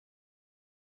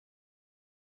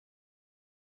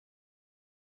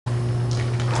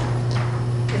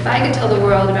If I could tell the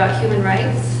world about human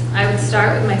rights, I would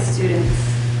start with my students.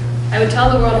 I would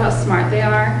tell the world how smart they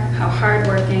are, how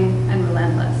hardworking and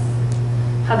relentless.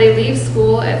 How they leave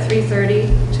school at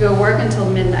 3:30 to go work until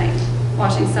midnight,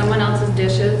 washing someone else's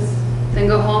dishes, then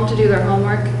go home to do their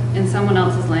homework in someone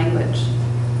else's language,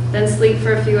 then sleep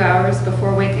for a few hours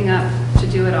before waking up to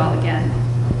do it all again.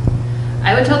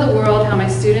 I would tell the world how my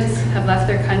students have left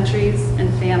their countries and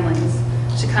families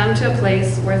to come to a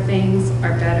place where things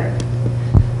are better.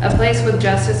 A place with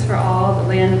justice for all, the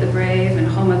land of the brave and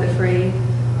home of the free.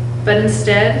 But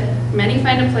instead, many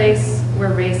find a place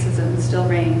where racism still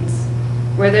reigns,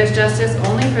 where there's justice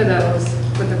only for those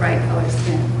with the right color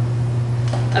skin.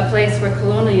 A place where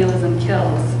colonialism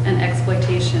kills and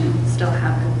exploitation still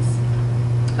happens.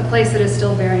 A place that is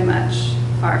still very much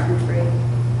far from free.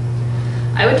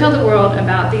 I would tell the world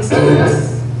about these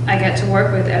students I get to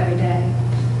work with every day,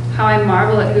 how I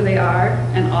marvel at who they are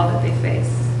and all that they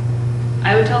face.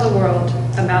 I would tell the world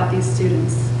about these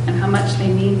students and how much they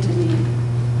mean to me,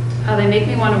 how they make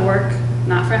me want to work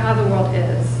not for how the world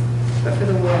is, but for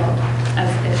the world as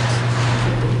it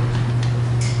should be.